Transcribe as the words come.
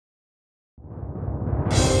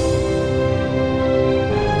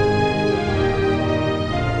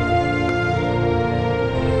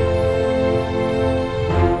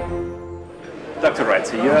right,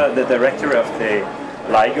 so you're the director of the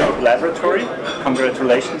LIGO laboratory.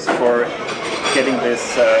 Congratulations for getting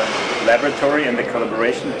this laboratory and the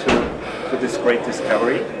collaboration to this great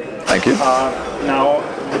discovery. Thank you. Now,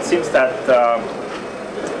 it seems that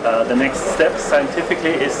the next step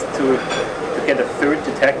scientifically is to get a third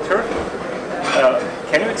detector.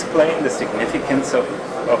 Can you explain the significance of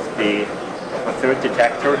a third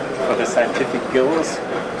detector for the scientific goals?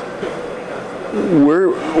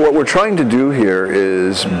 What we're trying to do here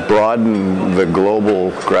is broaden the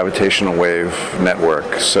global gravitational wave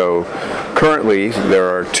network. So currently there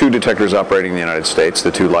are 2 detectors operating in the United States,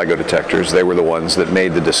 the 2 LIGO detectors. They were the ones that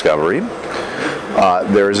made the discovery.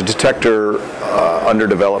 There is a detector under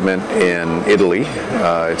development in Italy.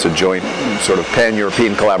 It's a joint sort of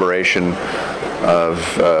pan-European collaboration of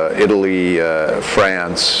Italy,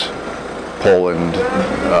 France, Poland,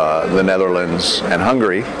 the Netherlands, and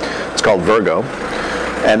Hungary. It's called Virgo.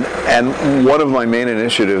 And one of my main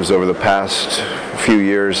initiatives over the past few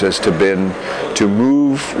years has been to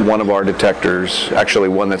move one of our detectors, actually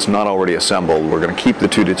one that's not already assembled. We're going to keep the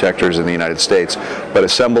 2 detectors in the United States, but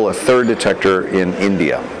assemble a third detector in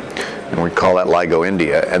India. And we call that LIGO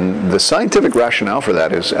India. And the scientific rationale for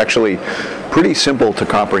that is actually pretty simple to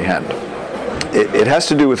comprehend. It has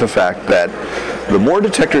to do with the fact that the more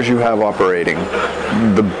detectors you have operating,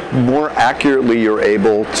 the more accurately you're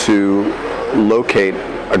able to locate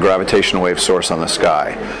a gravitational wave source on the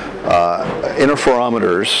sky.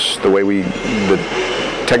 Interferometers,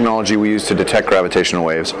 the technology we use to detect gravitational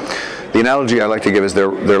waves, the analogy I like to give is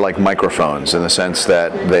they're like microphones in the sense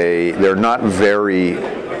that they're not very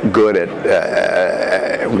good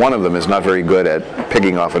at, one of them is not very good at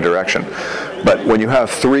picking off a direction. But when you have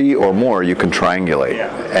 3 or more, you can triangulate.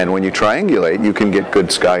 And when you triangulate, you can get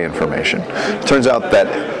good sky information. It turns out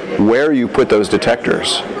that where you put those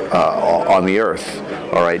detectors on the Earth,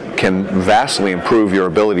 all right, can vastly improve your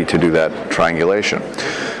ability to do that triangulation.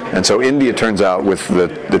 And so India turns out with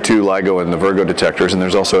the 2 LIGO and the Virgo detectors, and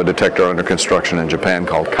there's also a detector under construction in Japan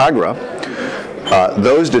called Kagra.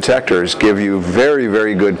 Those detectors give you very,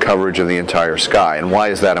 very good coverage of the entire sky. And why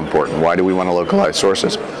is that important? Why do we want to localize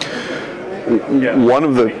sources? One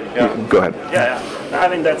of the... Go ahead. I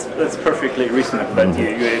mean, that's perfectly reasonable that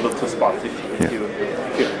you're able to spot if you...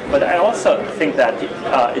 But I also think that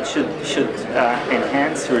it should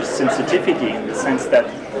enhance your sensitivity in the sense that,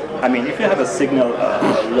 I mean, if you have a signal,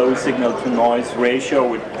 a low signal to noise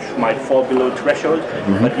ratio, which might fall below threshold,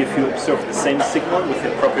 but if you observe the same signal with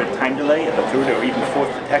the appropriate time delay at the 3rd or even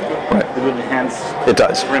 4th detector, it will enhance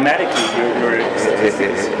dramatically your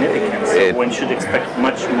statistical significance. So one should expect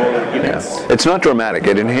much more events. It's not dramatic.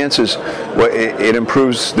 It enhances, it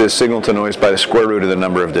improves the signal to noise by the square root of the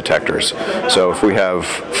number of detectors. So if we have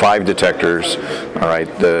 5 detectors, all right,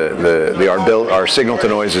 our signal to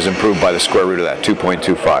noise is improved by the square root of that,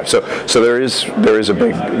 2.25. So there is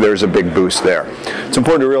a big boost there. It's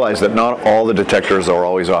important to realize that not all the detectors are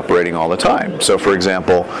always operating all the time. So for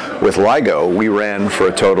example, with LIGO, we ran for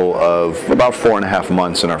a total of about 4.5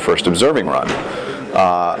 months in our first observing run.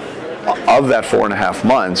 Of that 4.5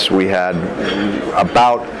 months, we had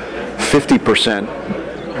about 50%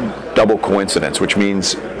 double coincidence, which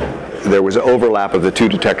means there was overlap of the 2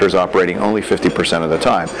 detectors operating only 50% of the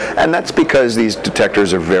time. And that's because these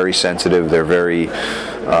detectors are very sensitive. They're very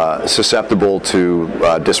susceptible to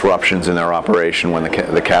disruptions in their operation when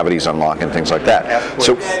the cavities unlock and things like that.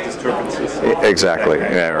 So disturbances. Exactly.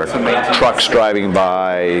 Or trucks driving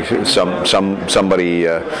by, somebody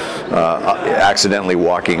accidentally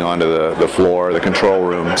walking onto the floor, the control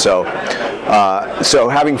room. So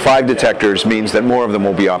having 5 detectors means that more of them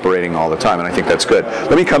will be operating all the time, and I think that's good.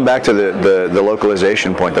 Let me come back to the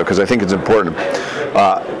localization point, though, because I think it's important.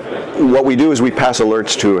 What we do is we pass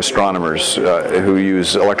alerts to astronomers who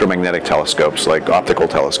use electromagnetic telescopes, like optical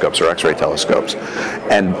telescopes or X-ray telescopes.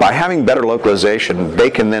 And by having better localization, they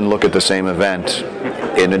can then look at the same event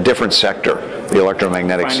in a different sector, the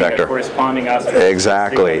electromagnetic sector. Corresponding astrophysics,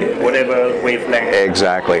 exactly. Whatever wavelength.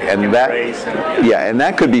 Exactly. And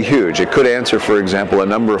that could be huge. It could answer, for example, a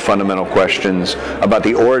number of fundamental questions about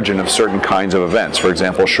the origin of certain kinds of events. For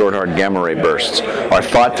example, short-hard gamma ray bursts are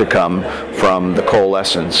thought to come from the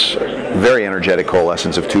coalescence, very energetic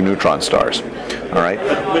coalescence of 2 neutron stars. All right.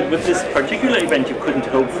 But with this particular event, you couldn't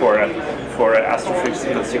hope for an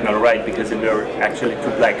astrophysical signal, right? Because there were actually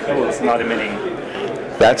 2 black holes not emitting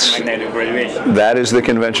magnetic radiation. That is the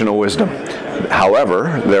conventional wisdom.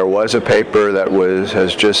 However, there was a paper that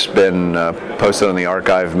has just been posted on the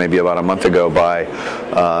archive maybe about a month ago by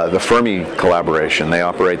the Fermi Collaboration. They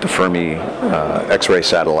operate the Fermi X-ray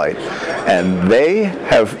satellite, and they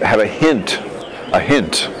have a hint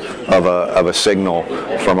of a signal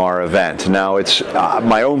from our event. Now, it's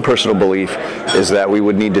my own personal belief is that we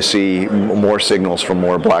would need to see more signals from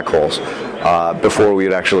more black holes before we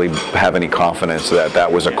would actually have any confidence that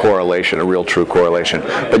that was a correlation, a real true correlation.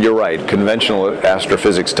 But you're right, conventional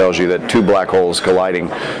astrophysics tells you that two black holes colliding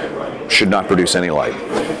should not produce any light.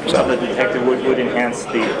 So the detector would enhance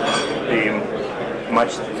the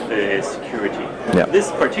security. Yeah.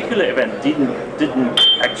 This particular event didn't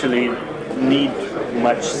actually need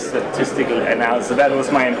much statistical analysis. That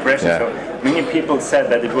was my impression. Yeah. So many people said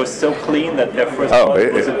that it was so clean that their first thought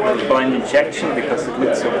was a blind injection because it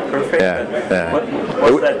looked so perfect. Yeah.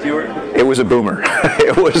 What was that your? It was a boomer.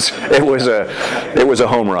 it was a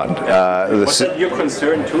home run. Was that your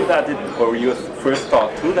concern too, or your first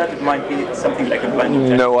thought too, that it might be something like a blind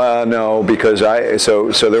injection? No, because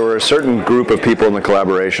so there were a certain group of people in the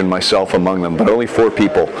collaboration, myself among them, but only 4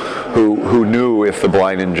 people who knew if the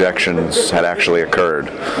blind injections had actually occurred,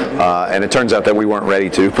 and it turns out that we weren't ready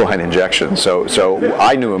to do blind injections. So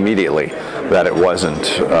I knew immediately that it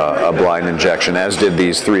wasn't a blind injection, as did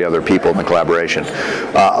these 3 other people in the collaboration.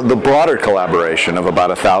 The broader collaboration of about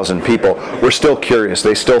 1,000 people were still curious.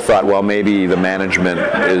 They still thought, well, maybe the management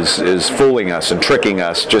is fooling us and tricking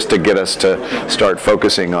us just to get us to start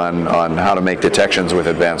focusing on how to make detections with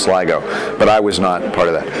advanced LIGO. But I was not part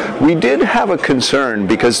of that. We did have a concern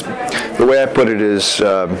because the way I put it is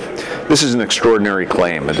this is an extraordinary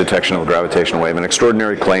claim, a detection of a gravitational wave, and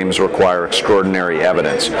extraordinary claims require extraordinary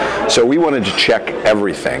evidence. So we wanted to check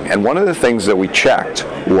everything. And one of the things that we checked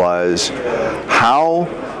was how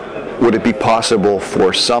would it be possible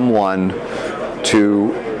for someone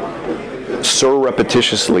to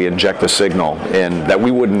surreptitiously inject a signal in that we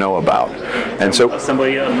wouldn't know about. And so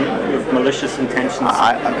somebody with malicious intentions.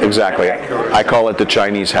 Exactly. I call it the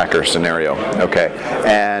Chinese hacker scenario. Okay,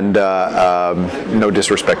 and no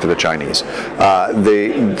disrespect to the Chinese.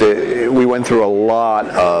 We went through a lot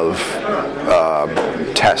of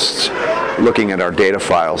tests looking at our data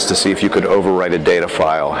files to see if you could overwrite a data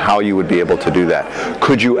file, how you would be able to do that.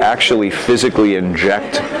 Could you actually physically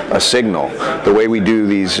inject a signal? The way we do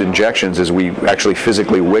these injections is we actually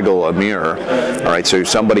physically wiggle a mirror. All right, so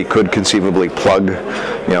somebody could conceivably plug,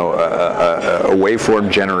 a waveform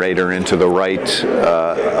generator into the right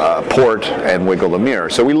port and wiggle the mirror.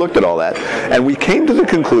 So we looked at all that, and we came to the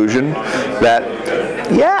conclusion that,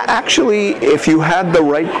 yeah, actually, if you had the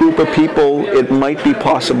right group of people, it might be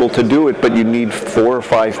possible to do it, but you need 4 or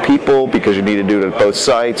 5 people because you need to do it at both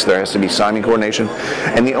sites. There has to be signing coordination.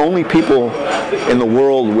 And the only people in the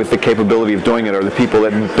world with the capability of doing it are the people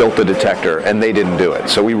that built the detector, and they didn't do it.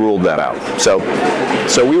 So we ruled that out. So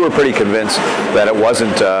we were pretty convinced that it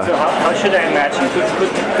wasn't... So how should I imagine?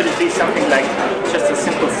 Could it be something like just a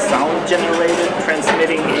simple sound generator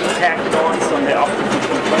transmitting impact noise on the optical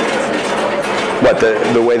components? What,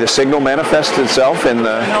 the way the signal manifests itself in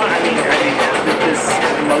the... No, I mean this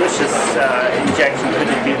malicious injection, could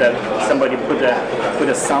it be that somebody put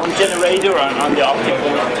a sound generator on the optical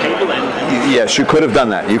table and... Yes, you could have done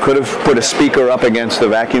that. You could have put a speaker up against the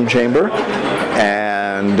vacuum chamber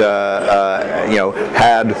and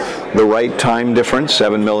had the right time difference,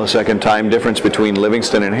 7 millisecond time difference between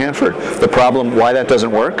Livingstone and Hanford. The problem why that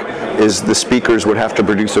doesn't work is the speakers would have to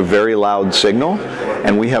produce a very loud signal,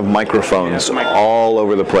 and we have microphones all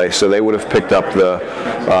over the place, so they would have picked up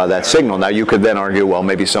that signal. Now you could then argue, well,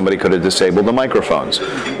 maybe somebody could have disabled the microphones.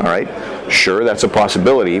 All right, sure, that's a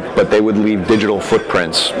possibility, but they would leave digital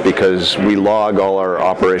footprints because we log all our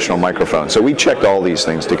operational microphones. So we checked all these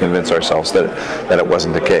things to convince ourselves that it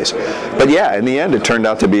wasn't the case. But yeah, in the end, it turned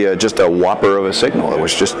out to be just a whopper of a signal. It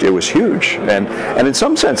was huge, and in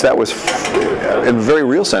some sense that was, in a very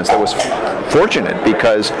real sense, that was fortunate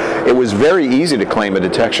because it was very easy to claim a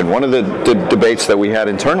detection. One of the debates that we had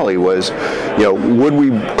internally was, would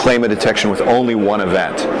we claim a detection with only one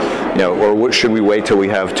event? Or should we wait till we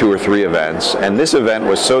have 2 or 3 events? And this event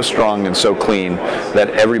was so strong and so clean that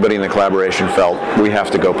everybody in the collaboration felt we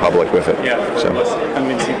have to go public with it. Yeah, so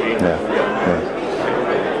convincingly. Yeah.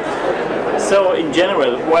 So in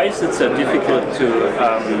general, why is it so difficult to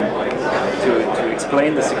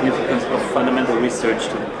explain the significance of fundamental research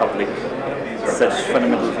to the public? Such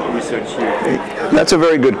fundamental research here? That's a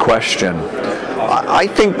very good question. I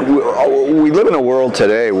think we live in a world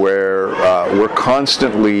today where we're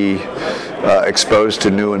constantly exposed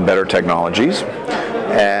to new and better technologies,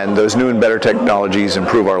 and those new and better technologies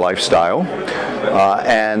improve our lifestyle.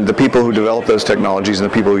 And the people who develop those technologies and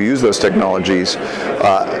the people who use those technologies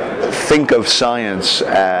think of science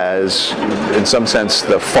as, in some sense,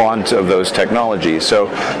 the font of those technologies. So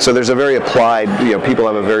there's a very applied, people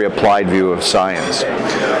have a very applied view of science.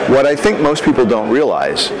 What I think most people don't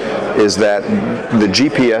realize is that the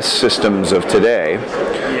GPS systems of today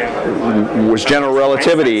was general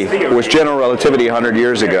relativity 100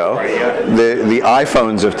 years ago. The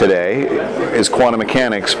iPhones of today is quantum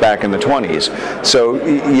mechanics back in the 20s. So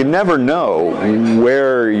you never know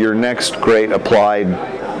where your next great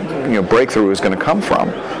applied breakthrough is going to come from,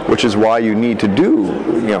 which is why you need to do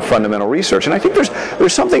fundamental research. And I think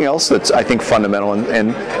there's something else that's, I think, fundamental,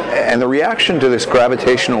 and the reaction to this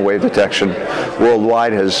gravitational wave detection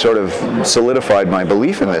worldwide has sort of solidified my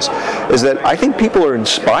belief in this, is that I think people are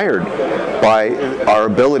inspired by our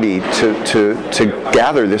ability to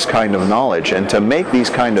gather this kind of knowledge and to make these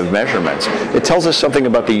kind of measurements. It tells us something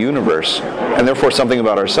about the universe, and therefore something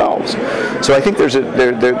about ourselves. So I think there's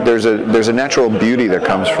a natural beauty that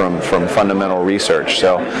comes from fundamental research.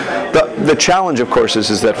 So the challenge, of course,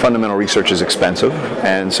 is that fundamental research is expensive,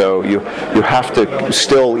 and so you have to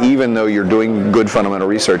still, even though you're doing good fundamental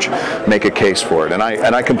research, make a case for it. And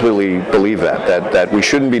I completely believe that we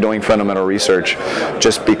shouldn't be doing fundamental research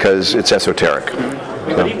just because it's esoteric.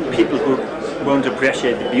 But even people who won't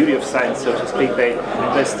appreciate the beauty of science, so to speak,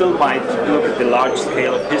 they still might look at the large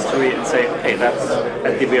scale of history and say, okay, that's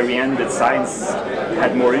at the very end that science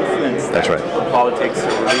had more influence than politics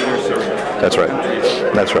or leaders or countries.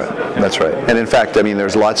 That's right. And in fact, I mean,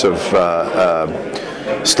 there's lots of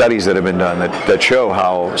studies that have been done that show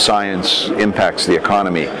how science impacts the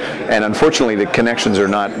economy, and unfortunately the connections are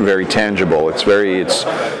not very tangible. It's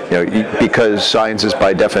because science is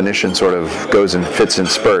by definition sort of goes and fits in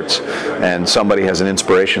spurts, and somebody has an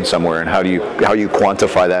inspiration somewhere, and how do you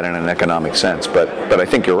quantify that in an economic sense? But I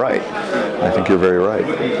think you're right. I think you're very right.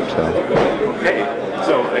 So. Okay,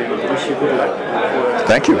 so I wish you good luck for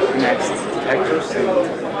thank you. Next detectors.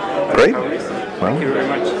 Great. Well, thank you very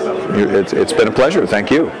much. It's been a pleasure. Thank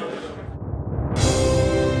you.